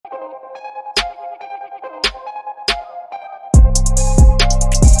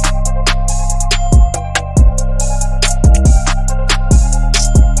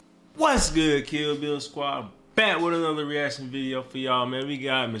What's good, Kill Bill Squad? Back with another reaction video for y'all, man. We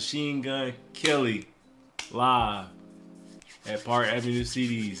got Machine Gun Kelly live at Park Avenue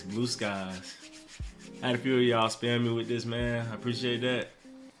CDs, Blue Skies. I had a few of y'all spam me with this, man. I appreciate that.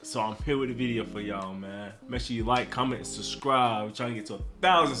 So I'm here with the video for y'all, man. Make sure you like, comment, and subscribe. We're trying to get to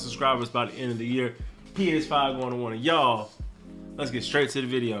 1,000 subscribers by the end of the year. PS5 going to one of y'all. Let's get straight to the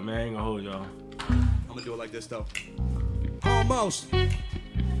video, man. I ain't gonna hold y'all. I'm gonna do it like this, though. Almost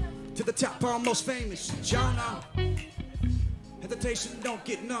to the top, almost famous. Y'all know. Hesitation, don't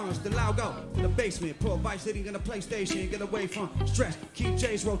get nuns. The loud go to the basement. Poor Vice sitting in a PlayStation. Get away from stress. Keep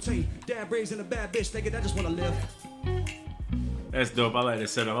Jay's routine. Dad raising a bad bitch. Thinking I just wanna live. That's dope. I like that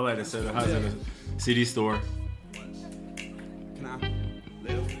setup. I like that setup. How's it in the CD store? Can I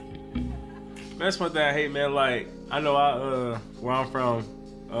live? Man, that's one thing I hate, man. Like, I know where I'm from,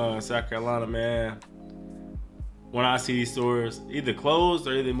 South Carolina, man. When I see these stores either closed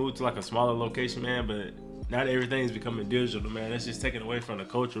or either moved to like a smaller location, man, but not everything's becoming digital, man. That's just taken away from the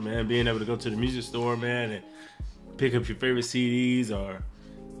culture, man. Being able to go to the music store, man, and pick up your favorite CDs, or,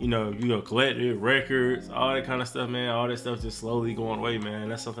 you know, you go collect it, records, all that kind of stuff, man. All that stuff just slowly going away, man.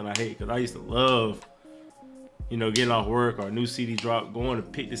 That's something I hate, because I used to love, you know, getting off work or a new CD drop, going to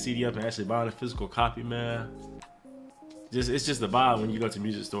pick the CD up and actually buying a physical copy, man. It's just the vibe when you go to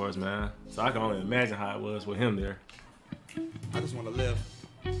music stores, man. So I can only imagine how it was with him there. I just want to live.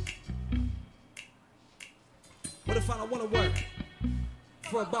 What if I don't want to work?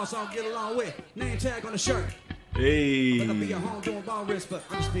 For a boss I don't get along with. Name tag on the shirt. Hey. I'm gonna be at home doing ball wrist, but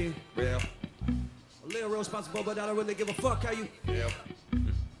I'm just being real. A little real responsible, but I don't really give a fuck how you feel.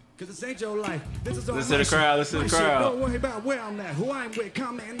 Cause this ain't your life. This is all listen to the crowd, listen to the crowd. Don't worry about where I'm at, who I'm with.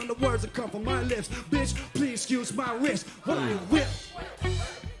 Commenting on the words that come from my lips. Bitch, please excuse my wrist. What I whip.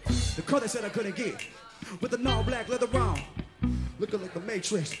 The car they said I couldn't get. With the all-black leather on. Looking like the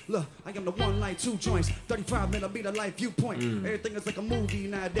Matrix. Look, I am the one like 2 joints. 35mm life viewpoint. Everything is like a movie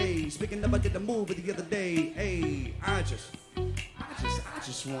nowadays. Speaking of, I did the movie the other day. Hey, I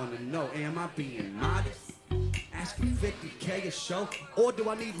just want to know, am I being modest? Asking 50K a show, or do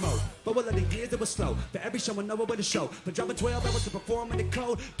I need more? But all of the years it was slow. For every show I know where to show. For dropping 12 hours to perform in the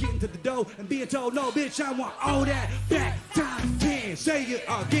code, getting to the dough and being told, no, bitch, I want all that back times 10. Say it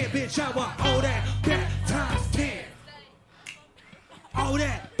again, bitch, I want all that back times 10. All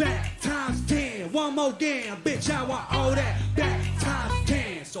that back times 10. One more again, bitch, I want all that back times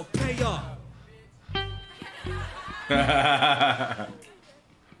 10. So pay up.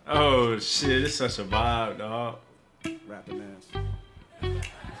 Oh shit, it's such a vibe, dog. Rapping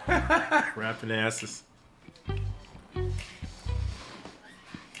ass. Rapping asses.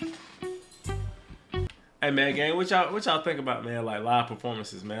 Hey man, gang, what y'all think about, man, like live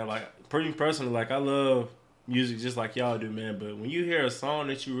performances, man? Like, pretty personally, like, I love music just like y'all do, man, but when you hear a song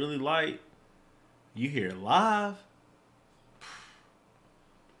that you really like, you hear it live,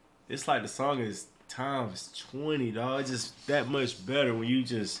 it's like the song is times 20, dog. It's just that much better when you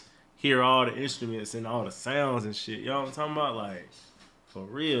just hear all the instruments and all the sounds and shit. Y'all know what I'm talking about? Like, for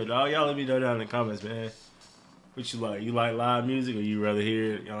real, dog. Y'all let me know down in the comments, man. What you like? You like live music, or you rather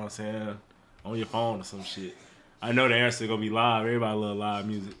hear it, you know what I'm saying, on your phone or some shit? I know the answer is gonna be live. Everybody love live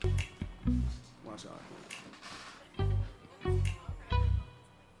music. Watch out.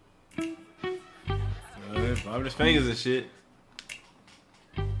 Bobbing his fingers and shit.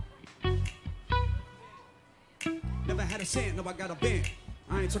 Never had a cent, no, I got a bent.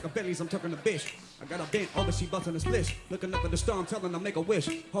 I ain't talking Bentleys, I'm talking a bitch. I got a bent, over she bustin' a split. Looking up at the storm, telling them make a wish.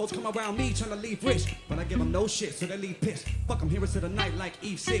 Hoes come around me, trying to leave rich. But I give them no shit, so they leave pissed. Fuck them, here to the night like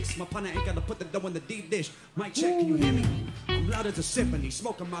Eve 6. My partner ain't gotta put the dough in the deep dish. Mic check, can you hear me? I'm loud as a symphony.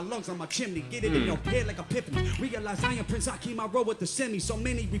 Smoking my lungs on my chimney. Get it in your head like epiphany. Realize I am Prince, I keep my roll with the semi. So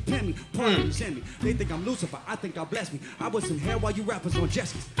many repent me, pardon me, send me. They think I'm Lucifer, I think God bless me. I was in hell while you rappers on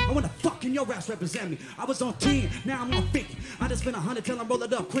Jessies. I wanna fucking your ass represent me. I was on 10, now I'm on 50. I just spent 100 till I roll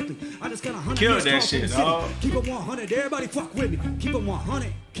it up quickly. I just got 100. Kill that shit, dog. Keep it 100, everybody fuck with me. Keep it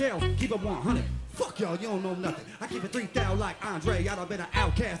 100, Kel, keep it 100. Fuck y'all, you don't know nothing. I keep it 3,000 like Andre. I done been an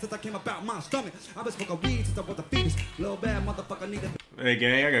outcast since I came about my stomach. I been smoking weed since I was the fetus. Little bad motherfucker need a... Hey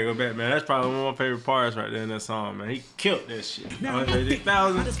gang, I gotta go back, man. That's probably one of my favorite parts right there in that song, man. He killed that shit. Now I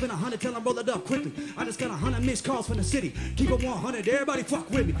just spent 100 till I roll it up quickly. I just got 100 missed calls from the city. Keep it 100, everybody fuck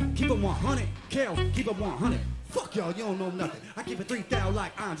with me. Keep it 100, Kel, keep it 100. Fuck y'all, you don't know nothing. I keep it 3,000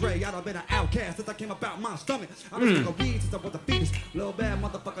 like Andre. I done been an outcast since I came about my stomach. I been smoking weed since I was the fetus. Little bad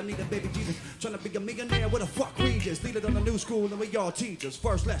motherfucker need a baby Jesus. Tryna be a millionaire with a fuck Regis. Lead it on the new school and we all teachers.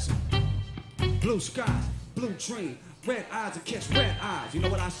 First lesson. Blue skies, blue dream. Red eyes and catch red eyes. You know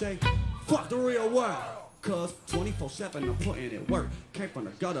what I say? Fuck the real world. Cause 24/7 I'm putting in work. Came from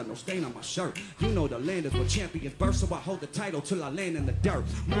the gutter, no stain on my shirt. You know the land is where champions birth, so I hold the title till I land in the dirt.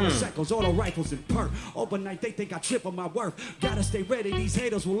 Motorcycles, auto rifles, and perk. Overnight they think I triple my worth. Gotta stay ready, these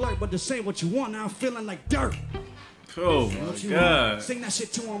haters will lurk, but this ain't what you want. Now I'm feeling like dirt. Oh my God. Sing that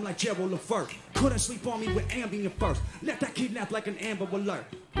shit to him like Gerald Lefert. Couldn't sleep on me with Ambien first. Let that kidnap like an Amber Alert.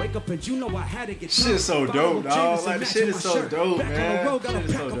 Wake up and you know I had to get shit is so dope, dog. Like the shit is so dope, man. Back on the road, gotta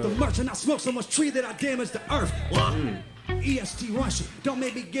pack up the merch, and I smoke so much tree that I damage the earth. EST run shit. Don't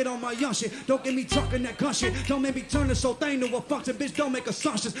make me get on my young shit. Don't get me talking that gun shit. Don't make me turn this whole thing to a function. Bitch, don't make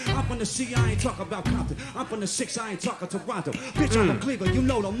assumptions. I'm from the C, I ain't talking about Compton. I'm from the 6, I ain't talking Toronto. Bitch, I'm from Cleveland. You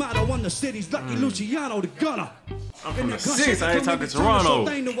know the motto on the city's Lucky Luciano, the gunner. I'm from the 6, I ain't talking Toronto.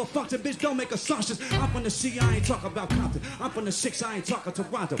 Thing to a function. Bitch, don't make assumptions. I'm from the C, I ain't talking about Compton. I'm from the 6, I ain't talking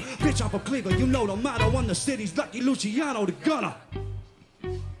Toronto. Bitch, I'm from Cleveland. You know the motto on the city's Lucky Luciano, the gunner.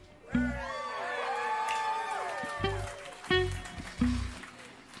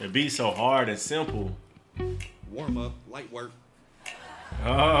 It be so hard and simple. Warm up, light work.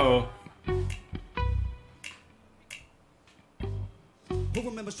 Oh. Who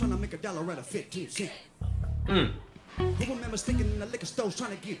remembers trying to make $1 out of 15 cents? Who remembers thinking in the liquor stores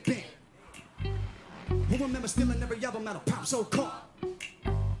trying to get bent? Who remembers stealing every album out of Pop So Called?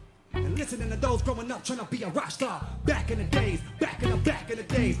 And listening to those growing up trying to be a rock star. Back in the days, back in the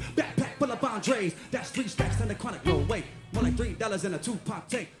days. Backpack full of Andres. That's 3 stacks and the chronic no weight. More like $3 in a 2-pop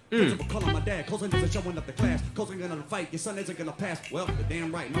tank. Principal calling my dad, closing isn't showing up the class. Closing in on the fight, your son isn't gonna pass. Well, you're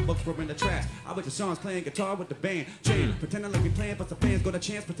damn right, my books were in the trash. I went to Sean's playing guitar with the band. Jane, pretending like we playing for some fans. Got a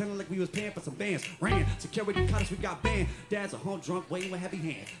chance, pretending like we was paying for some bands. Ran, security caught us, we got banned. Dad's a home drunk, waiting with heavy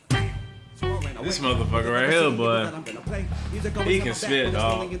hands. This motherfucker right here, boy. He can spit,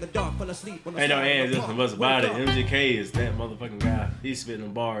 dog. Ain't no hands just of us about it. MGK is that motherfucking guy. He's spitting the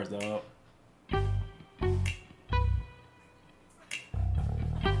bars, dog.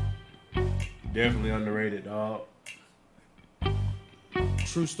 Definitely underrated, dog.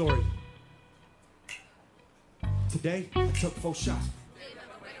 True story. Today, I took 4 shots.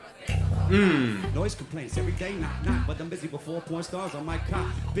 Noise complaints every day, not. But I'm busy with 4 porn stars on my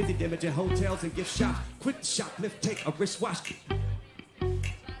cot. Busy damaging hotels and gift shops. Quit the shoplift, take a wristwatch.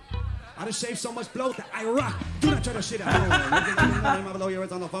 I done shaved so much blow that I rock. Do not try to shit at home. My lawyer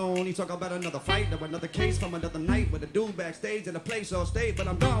is on the phone. He talk about another fight or another case from another night with a dude backstage in a place all state. But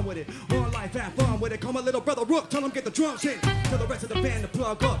I'm done with it. One life, have fun with it. Call my little brother Rook. Tell him get the drums in. Tell the rest of the band to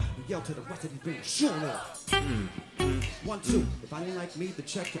plug up. And yell to the rest of these bands, sure enough. 1, 2. If I ain't like me, to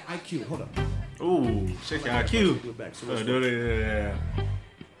check your IQ. Hold up. Ooh, check your IQ. Do it back. So do it, yeah.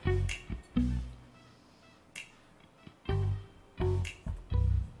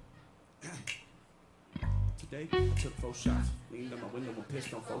 Today, I took 4 shots. Leaned on my window and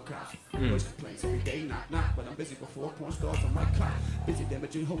pissed on 4 cops. Noise complaints every day, not. But I'm busy with 4 porn stars on my clock. Busy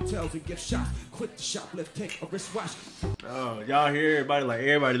damaging hotels and gift shops. Quit the shoplift, take a wristwatch. Oh, y'all hear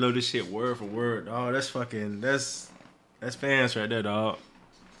everybody love this shit word for word, dog. That's fans right there, dog.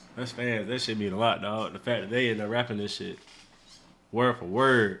 That's fans. That shit mean a lot, dog. The fact that they end up rapping this shit word for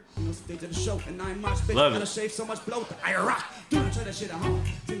word. Stage of the show, and I much bitch. Love it. Gotta shave so much blow that I rock. Do not try that shit at home.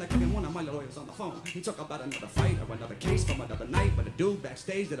 Seem like even one of my lawyers on the phone. He talk about another fight or another case from another night. But a dude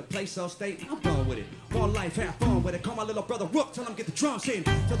backstage at a place all state. I'm done with it. One life, have fun with it. Call my little brother Rook. Tell him get the drums in.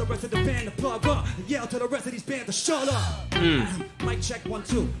 Tell the rest of the band to plug up. And yell to the rest of these bands to shut up. Mic check 1,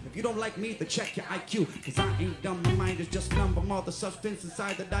 2. If you don't like me, then check your IQ. Cause I ain't dumb. My mind is just numb from all the substance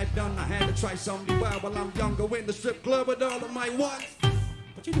inside that I've done. I had to try something wild while I'm younger in the strip club with all of my ones.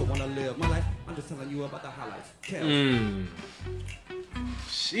 But you don't want to live my life. I'm just telling you about the highlights. Kells.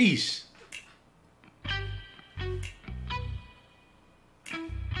 Sheesh.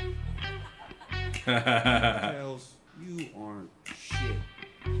 Kells, you aren't shit.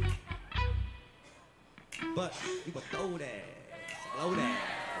 But you would throw that, blow that,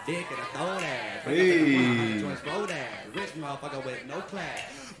 dick and I throw that. Hey. Joints blow that. Rich motherfucker with no class.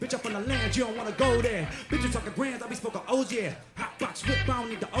 Bitch up on the land, you don't wanna go there. Bitch, you talking grands, I be smoking O's, yeah. Hot box whip, I don't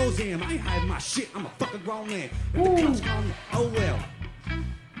need the O's in. I ain't hiding my shit, I'm a fucking grown man. If the cops call me, oh well.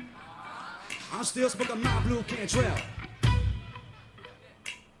 I'm still smoking my blue Cantrell.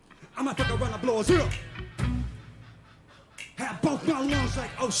 I might fucking run a blow a zero. Have both my lungs like,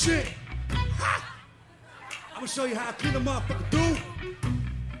 oh shit. Ha! I'ma show you how I clean a motherfucker do.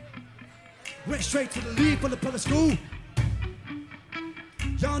 Went straight to the lead from the public school.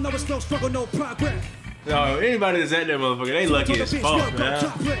 Y'all know it's no struggle, no progress. No, anybody that's at that motherfucker, they lucky as fuck, man.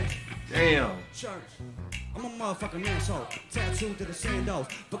 Damn. Church. I'm I'm a motherfucking asshole. Tattooed to the sandals.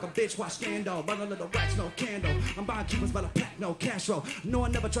 Fuck a bitch, watch scandal. Burn a little wax, no candle. I'm buying Cubans by the pack, no Castro. No, I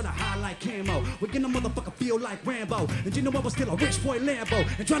never try to hide like camo. We get a motherfucker feel like Rambo. And you know what was still a rich boy Lambo.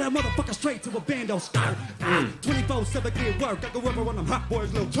 And try that motherfucker straight to a bando. Start. 24/7 get work. I go rubber on them hot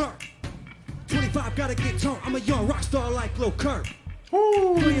boys, little Turk. 25 gotta get turned. I'm a young rock star like Lil Kurt.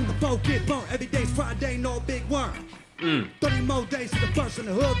 Playing the folk, get burnt. Every day's Friday, no big worm. 30 more days to the first and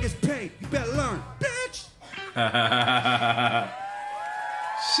the hood gets paid. You better learn, bitch.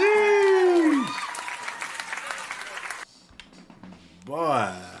 Sheesh.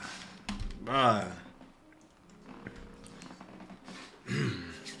 Boy. I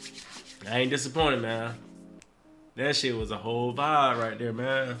ain't disappointed, man. That shit was a whole vibe right there,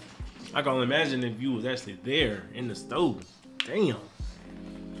 man. I can only imagine if you was actually there in the stove. Damn.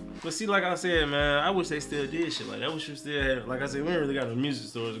 But see, like I said, man, I wish they still did shit like that. I wish we still had, like I said, we ain't really got no music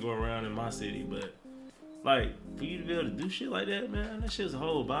stores to go around in my city, but like, for you to be able to do shit like that, man, that shit's a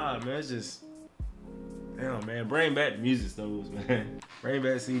whole vibe, man. It's just, damn, man, bring back the music stores, man. Bring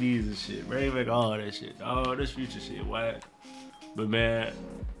back CDs and shit. Bring back all that shit. All this future shit, whack. But man,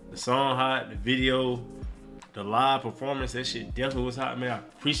 the song hot, the video, the live performance, that shit definitely was hot, man. I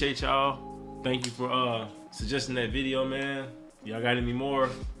appreciate y'all. Thank you for suggesting that video, man. Y'all got any more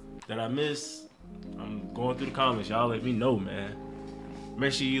that I missed? I'm going through the comments. Y'all let me know, man.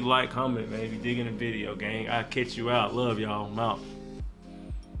 Make sure you like, comment, man. If you digging the video, gang. I'll catch you out. Love y'all. I'm out.